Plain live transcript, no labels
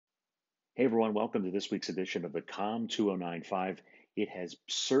Hey everyone, welcome to this week's edition of the COMM 2095. It has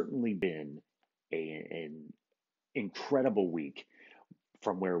certainly been an incredible week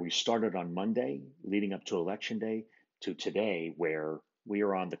from where we started on Monday, leading up to Election Day, to today, where we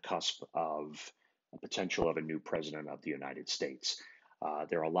are on the cusp of a potential of a new president of the United States.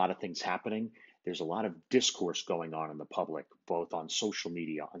 There are a lot of things happening. There's a lot of discourse going on in the public, both on social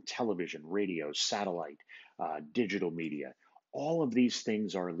media, on television, radio, satellite, digital media. All of these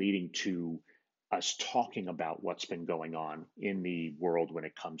things are leading to us talking about what's been going on in the world when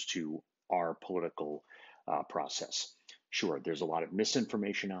it comes to our political process. Sure, there's a lot of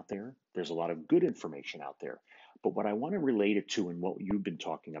misinformation out there. There's a lot of good information out there. But what I want to relate it to and what you've been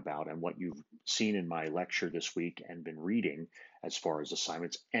talking about and what you've seen in my lecture this week and been reading as far as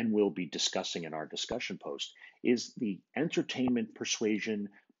assignments and will be discussing in our discussion post is the entertainment, persuasion,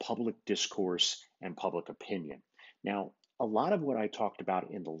 public discourse, and public opinion. Now, a lot of what I talked about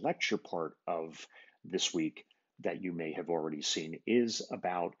in the lecture part of this week that you may have already seen is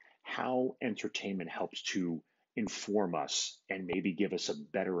about how entertainment helps to inform us and maybe give us a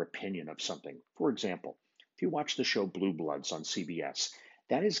better opinion of something. For example, if you watch the show Blue Bloods on CBS,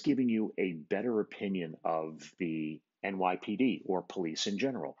 that is giving you a better opinion of the NYPD or police in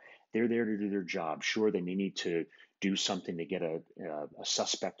general. They're there to do their job. Sure, they may need to do something to get a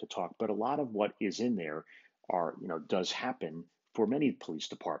suspect to talk, but a lot of what is in there does happen for many police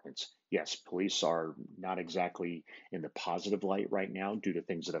departments. Yes, police are not exactly in the positive light right now due to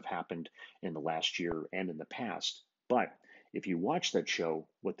things that have happened in the last year and in the past. But if you watch that show,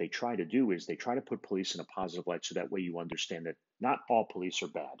 what they try to do is they try to put police in a positive light so that way you understand that not all police are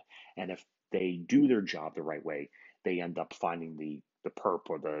bad. And if they do their job the right way, they end up finding the perp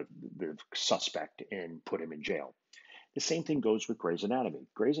or the suspect and put him in jail. The same thing goes with Grey's Anatomy.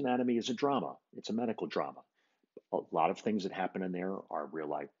 Grey's Anatomy is a drama. It's a medical drama. A lot of things that happen in there are real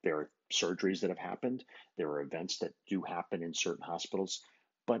life. There are surgeries that have happened. There are events that do happen in certain hospitals.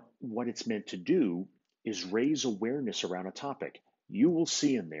 But what it's meant to do is raise awareness around a topic. You will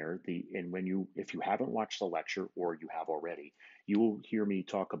see in there and if you haven't watched the lecture or you have already, you will hear me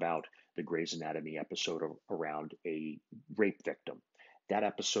talk about the Grey's Anatomy episode around a rape victim. That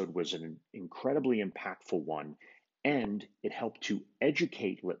episode was an incredibly impactful one, and it helped to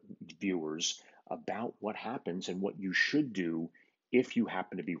educate viewers about what happens and what you should do if you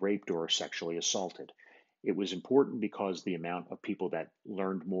happen to be raped or sexually assaulted. It was important because the amount of people that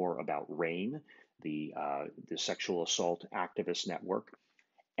learned more about RAIN, the sexual assault activist network,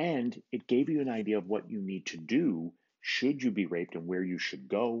 and it gave you an idea of what you need to do should you be raped and where you should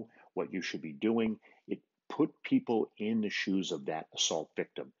go, what you should be doing. It put people in the shoes of that assault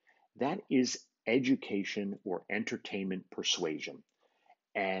victim. That is education or entertainment persuasion.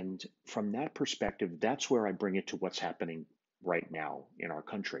 And from that perspective, that's where I bring it to what's happening right now in our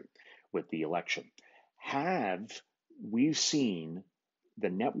country with the election. Have we seen the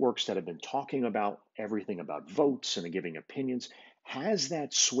networks that have been talking about everything about votes and giving opinions? Has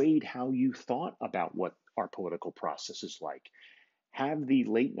that swayed how you thought about what our political process is like? Have the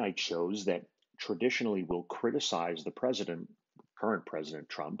late night shows that traditionally will criticize the president, current President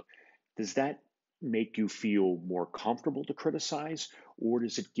Trump, does that make you feel more comfortable to criticize, or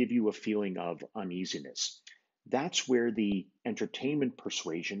does it give you a feeling of uneasiness? That's where the entertainment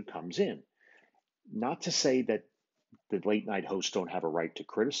persuasion comes in. Not to say that the late night hosts don't have a right to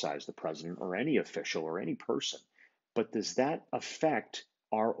criticize the president or any official or any person, but does that affect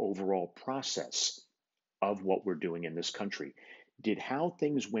our overall process of what we're doing in this country? Did how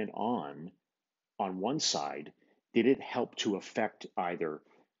things went on one side, did it help to affect either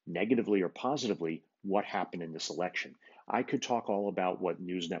negatively or positively what happened in this election? I could talk all about what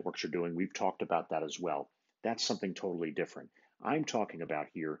news networks are doing. We've talked about that as well. That's something totally different. I'm talking about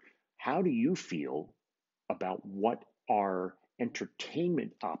here, how do you feel about what our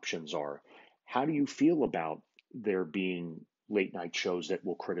entertainment options are? How do you feel about there being late night shows that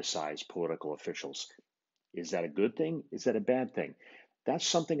will criticize political officials? Is that a good thing? Is that a bad thing? That's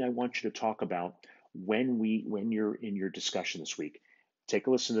something I want you to talk about when you're in your discussion this week. Take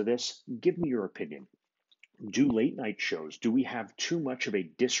a listen to this. Give me your opinion. Do late night shows, do we have too much of a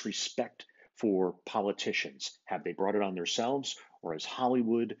disrespect for politicians? Have they brought it on themselves, or has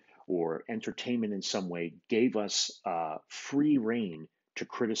Hollywood or entertainment in some way gave us free reign to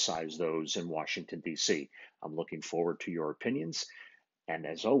criticize those in Washington, D.C.? I'm looking forward to your opinions. And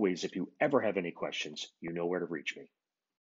as always, if you ever have any questions, you know where to reach me.